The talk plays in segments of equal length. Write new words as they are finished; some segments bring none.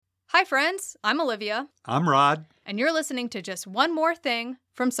Hi, friends. I'm Olivia. I'm Rod. And you're listening to Just One More Thing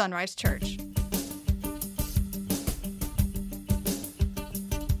from Sunrise Church.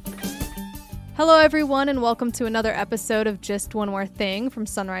 Hello, everyone, and welcome to another episode of Just One More Thing from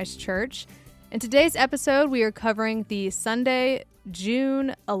Sunrise Church. In today's episode, we are covering the Sunday,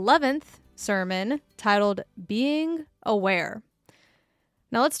 June 11th sermon titled Being Aware.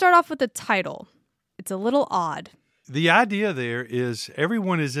 Now, let's start off with the title. It's a little odd. The idea there is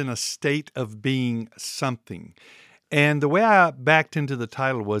everyone is in a state of being something. And the way I backed into the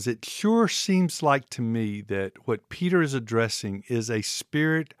title was, it sure seems like to me that what Peter is addressing is a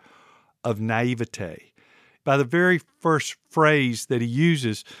spirit of naivete. By the very first phrase that he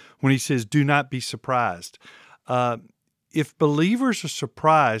uses when he says, do not be surprised. If believers are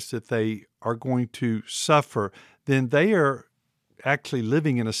surprised that they are going to suffer, then they are actually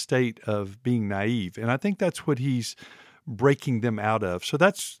living in a state of being naive. And I think that's what he's breaking them out of. So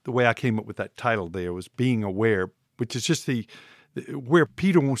that's the way I came up with that title there, was Being Aware, which is just where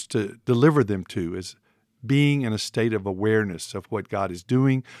Peter wants to deliver them to, is being in a state of awareness of what God is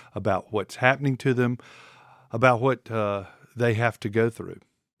doing, about what's happening to them, about what they have to go through.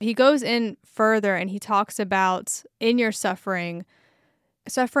 He goes in further and he talks about in your suffering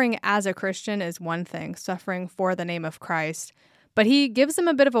as a Christian is one thing, suffering for the name of Christ. But he gives them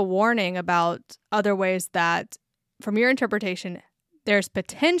a bit of a warning about other ways that, from your interpretation, there's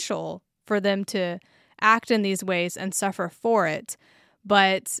potential for them to act in these ways and suffer for it.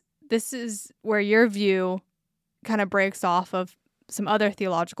 But this is where your view kind of breaks off of some other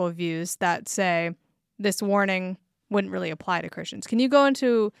theological views that say this warning wouldn't really apply to Christians. Can you go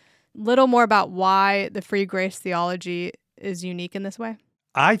into a little more about why the free grace theology is unique in this way?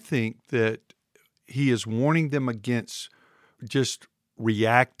 I think that he is warning them against just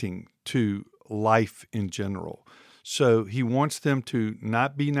reacting to life in general. So he wants them to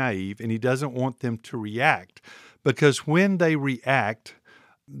not be naive, and he doesn't want them to react, because when they react,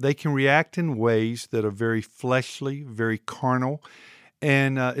 they can react in ways that are very fleshly, very carnal,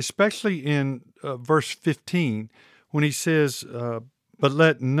 and especially in verse 15, when he says, but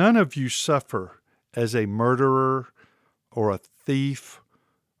let none of you suffer as a murderer or a thief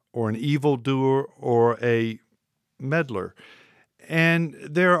or an evildoer or a meddler. And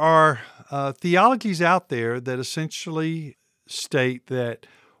there are theologies out there that essentially state that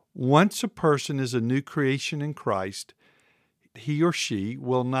once a person is a new creation in Christ, he or she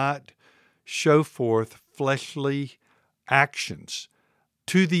will not show forth fleshly actions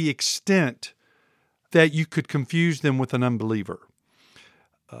to the extent that you could confuse them with an unbeliever.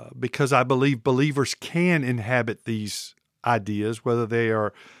 Because I believe believers can inhabit these ideas, whether they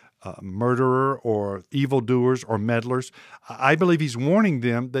are murderer or evildoers or meddlers. I believe he's warning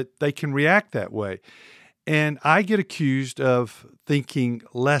them that they can react that way. And I get accused of thinking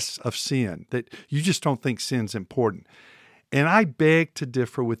less of sin, that you just don't think sin's important. And I beg to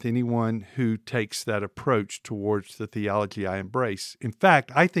differ with anyone who takes that approach towards the theology I embrace. In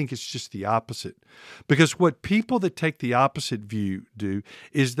fact, I think it's just the opposite. Because what people that take the opposite view do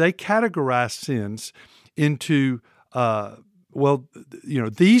is they categorize sins into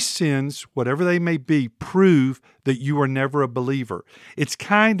these sins, whatever they may be, prove that you are never a believer. It's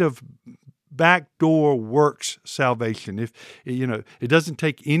kind of backdoor works salvation. If it doesn't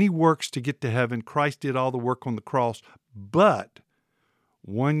take any works to get to heaven. Christ did all the work on the cross. But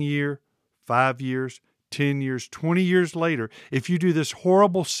 1 year, 5 years, 10 years, 20 years later, if you do this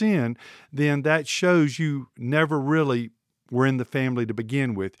horrible sin, then that shows you never really were in the family to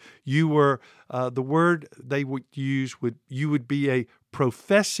begin with. You were, the word they would use, you would be a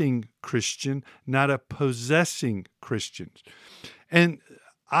professing Christian, not a possessing Christian. And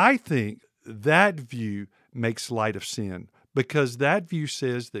I think that view makes light of sin, because that view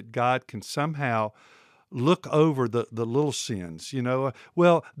says that God can somehow look over the little sins.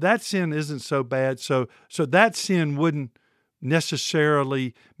 Well, that sin isn't so bad, so that sin wouldn't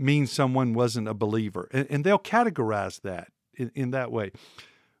necessarily mean someone wasn't a believer. And they'll categorize that in that way.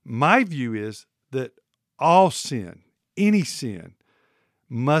 My view is that all sin, any sin,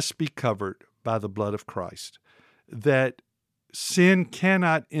 must be covered by the blood of Christ, that sin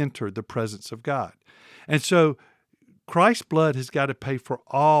cannot enter the presence of God. And so Christ's blood has got to pay for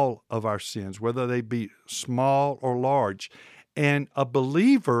all of our sins, whether they be small or large. And a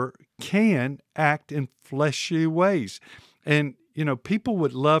believer can act in fleshly ways. And, people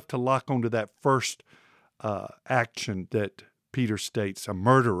would love to lock onto that first action that Peter states, a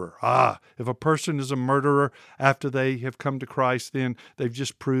murderer. If a person is a murderer after they have come to Christ, then they've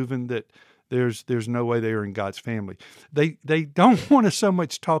just proven that there's no way they are in God's family. They don't want to so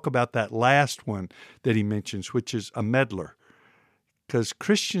much talk about that last one that he mentions, which is a meddler. because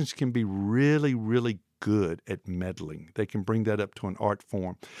Christians can be really, really good at meddling. They can bring that up to an art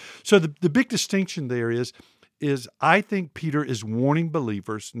form. So the big distinction there is I think Peter is warning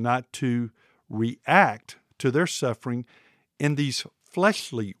believers not to react to their suffering in these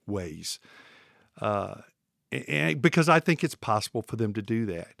fleshly ways, because I think it's possible for them to do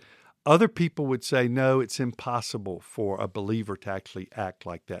that. Other people would say, no, it's impossible for a believer to actually act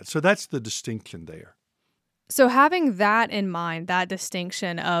like that. So that's the distinction there. So having that in mind, that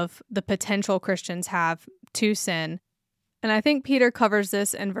distinction of the potential Christians have to sin, and I think Peter covers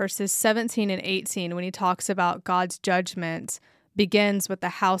this in verses 17 and 18 when he talks about God's judgment begins with the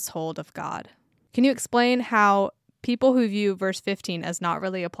household of God. Can you explain how people who view verse 15 as not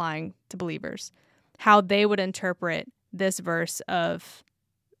really applying to believers, how they would interpret this verse of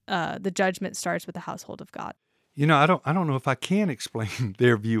the judgment starts with the household of God? You know, I don't know if I can explain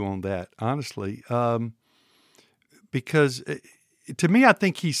their view on that, honestly. Because to me, I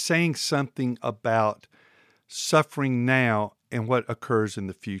think he's saying something about suffering now and what occurs in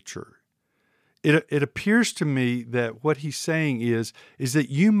the future. It appears to me that what he's saying is that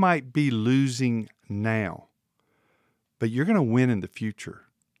you might be losing now, but you're going to win in the future.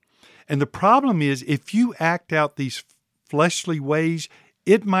 And the problem is, if you act out these fleshly ways,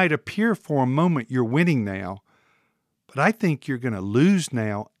 it might appear for a moment you're winning now, but I think you're going to lose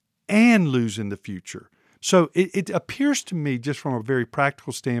now and lose in the future. So it appears to me, just from a very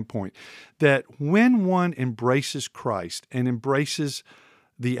practical standpoint, that when one embraces Christ and embraces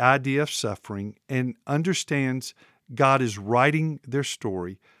the idea of suffering and understands God is writing their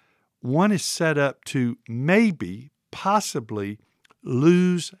story, one is set up to maybe, possibly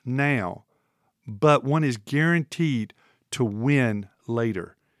lose now, but one is guaranteed to win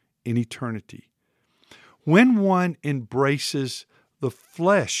later in eternity. When one embraces the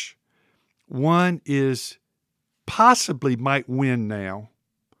flesh, one is possibly might win now,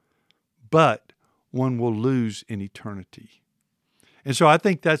 but one will lose in eternity. And so I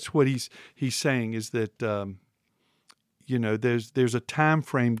think that's what he's saying is that there's a time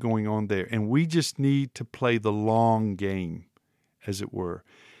frame going on there, and we just need to play the long game, as it were.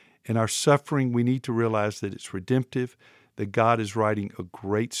 In our suffering, we need to realize that it's redemptive, that God is writing a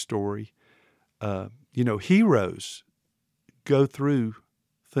great story. Heroes go through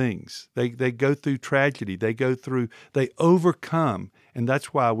things. They go through tragedy. They overcome, and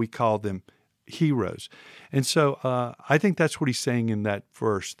that's why we call them heroes. And so I think that's what he's saying in that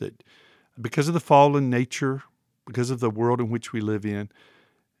verse, that because of the fallen nature, because of the world in which we live in,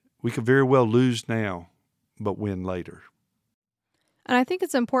 we could very well lose now, but win later. And I think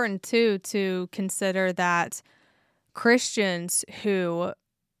it's important, too, to consider that Christians who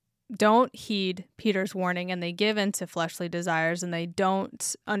don't heed Peter's warning and they give into fleshly desires and they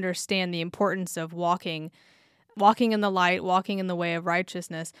don't understand the importance of walking in the light, walking in the way of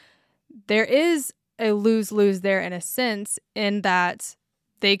righteousness, there is a lose-lose there in a sense, in that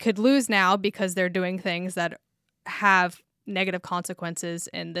they could lose now because they're doing things that have negative consequences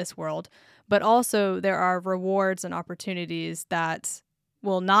in this world, but also there are rewards and opportunities that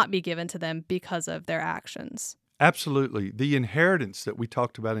will not be given to them because of their actions. Absolutely. The inheritance that we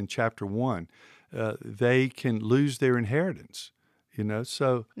talked about in chapter 1, they can lose their inheritance,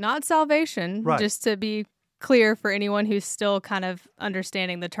 so. Not salvation, right. Just to be clear for anyone who's still kind of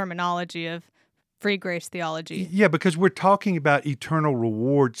understanding the terminology of free grace theology. Yeah, because we're talking about eternal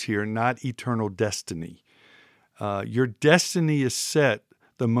rewards here, not eternal destiny. Your destiny is set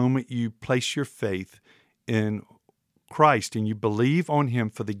the moment you place your faith in Christ and you believe on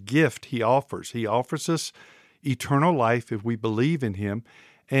Him for the gift He offers. He offers us eternal life if we believe in Him.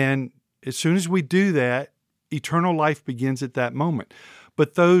 And as soon as we do that, eternal life begins at that moment.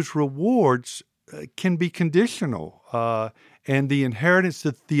 But those rewards can be conditional. And the inheritance,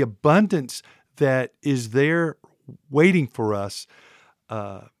 the abundance that is there waiting for us,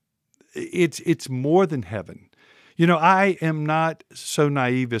 it's more than heaven. I am not so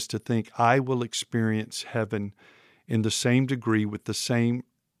naive as to think I will experience heaven in the same degree with the same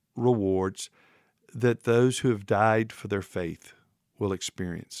rewards that those who have died for their faith will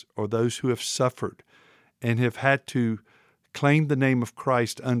experience, or those who have suffered and have had to claim the name of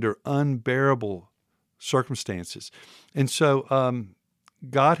Christ under unbearable circumstances. And so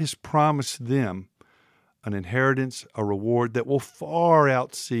God has promised them an inheritance, a reward that will far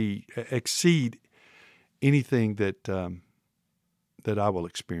exceed anything that I will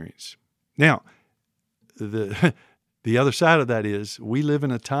experience. Now, the other side of that is we live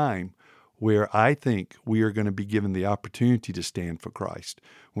in a time where I think we are going to be given the opportunity to stand for Christ.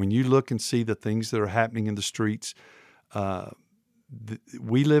 When you look and see the things that are happening in the streets,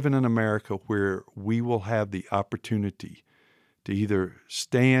 we live in an America where we will have the opportunity to either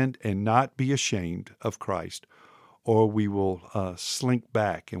stand and not be ashamed of Christ, or we will slink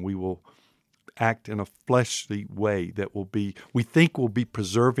back and we will act in a fleshly way that we think will be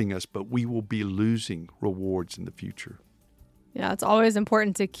preserving us, but we will be losing rewards in the future. Yeah, it's always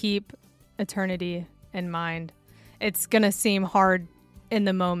important to keep eternity in mind. It's going to seem hard in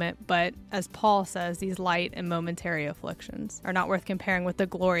the moment, but as Paul says, these light and momentary afflictions are not worth comparing with the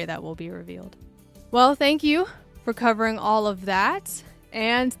glory that will be revealed. Well, thank you for covering all of that,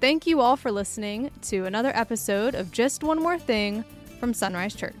 and thank you all for listening to another episode of Just One More Thing from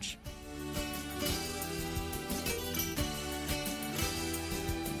Sunrise Church.